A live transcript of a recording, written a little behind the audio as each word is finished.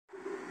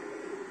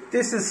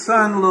This is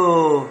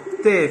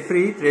SUNLU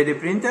T3 3D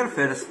printer,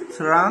 first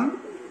run.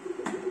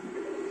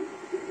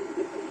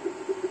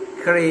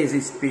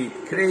 Crazy speed.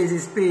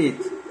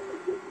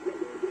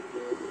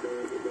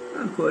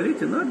 And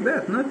quality, not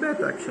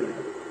bad actually.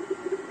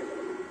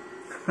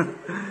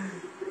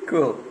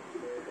 Cool.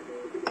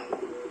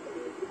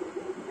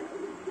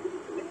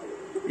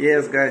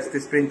 Yes guys,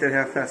 this printer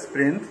has fast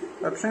print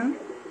option,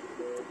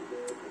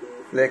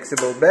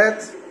 flexible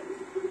bed,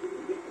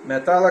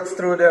 metal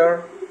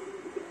extruder,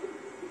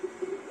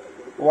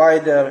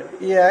 wider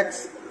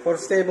EX for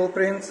stable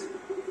prints,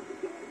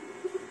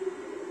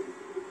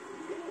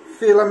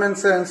 filament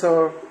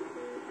sensor,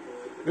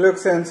 glue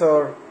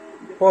sensor,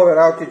 power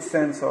outage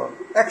sensor,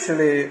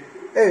 actually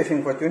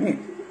everything what you need.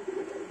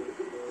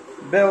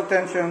 Belt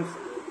tensions,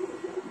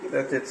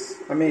 that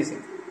it's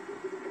amazing.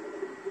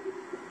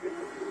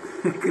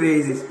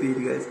 Crazy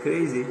speed guys,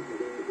 crazy.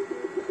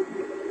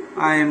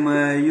 I'm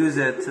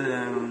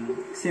using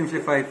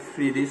simplified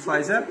 3D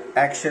slicer,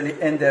 actually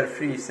under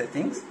free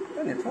settings,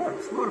 and it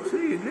works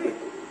really great.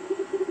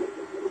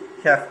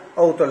 Have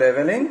auto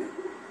leveling,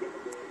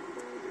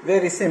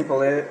 very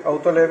simple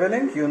auto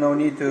leveling, you no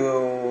need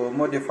to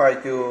modify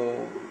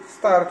to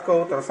start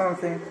code or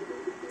something,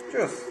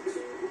 just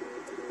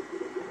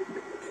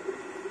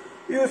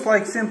use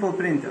like simple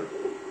printer.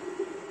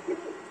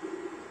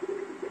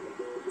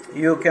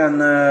 You can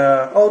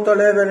auto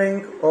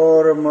leveling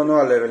or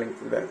manual leveling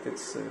to that,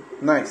 it's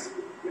nice.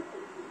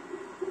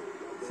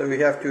 So we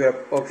have two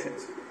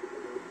options.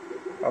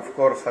 Of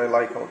course I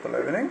like auto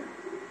leveling.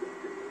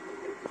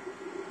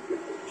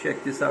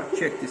 Check this out,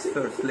 check this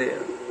first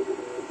layer.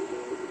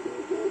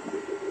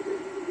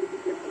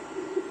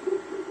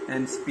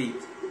 And speed.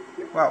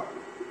 Wow.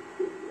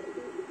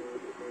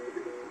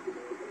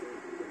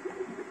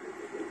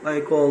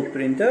 Like all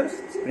printers,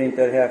 this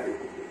printer have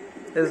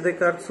SD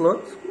card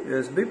slot,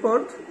 USB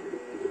port,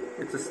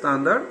 it's a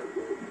standard.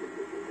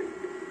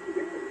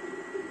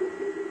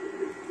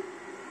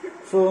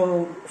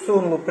 So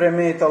SUNLU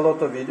pre-made a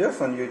lot of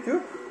videos on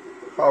YouTube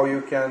how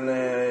you can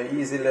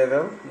easy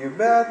level your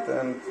bed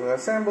and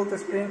assemble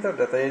this printer,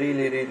 that I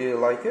really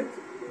like it.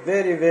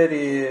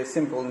 Very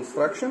simple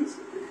instructions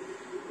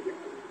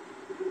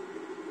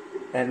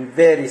and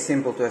very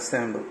simple to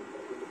assemble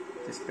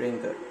this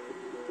printer.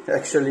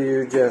 Actually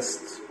you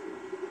just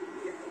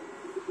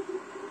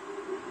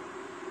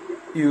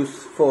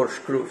use 4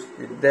 screws,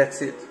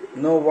 that's it,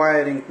 no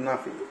wiring,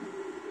 nothing.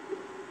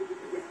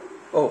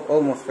 Oh,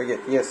 almost forget,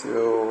 yes,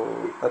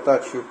 you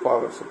attach your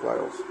power supply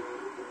also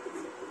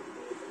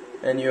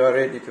and you are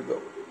ready to go.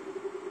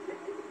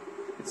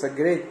 It's a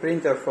great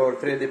printer for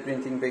 3D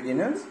printing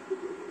beginners.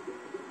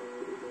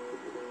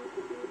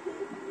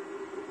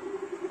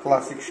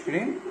 Classic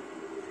screen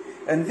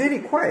and very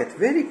quiet.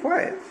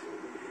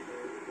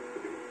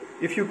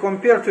 If you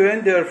compare to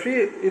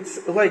NDR3,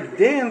 it's like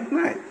day and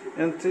night,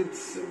 and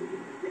it's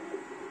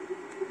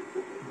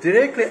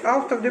directly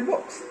out of the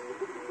box.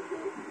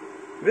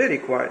 Very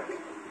quiet.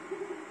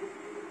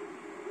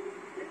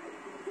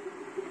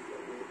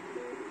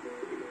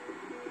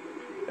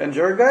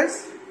 Enjoy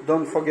guys,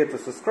 don't forget to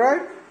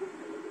subscribe,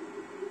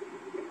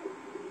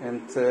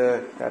 and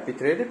happy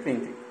 3D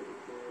printing.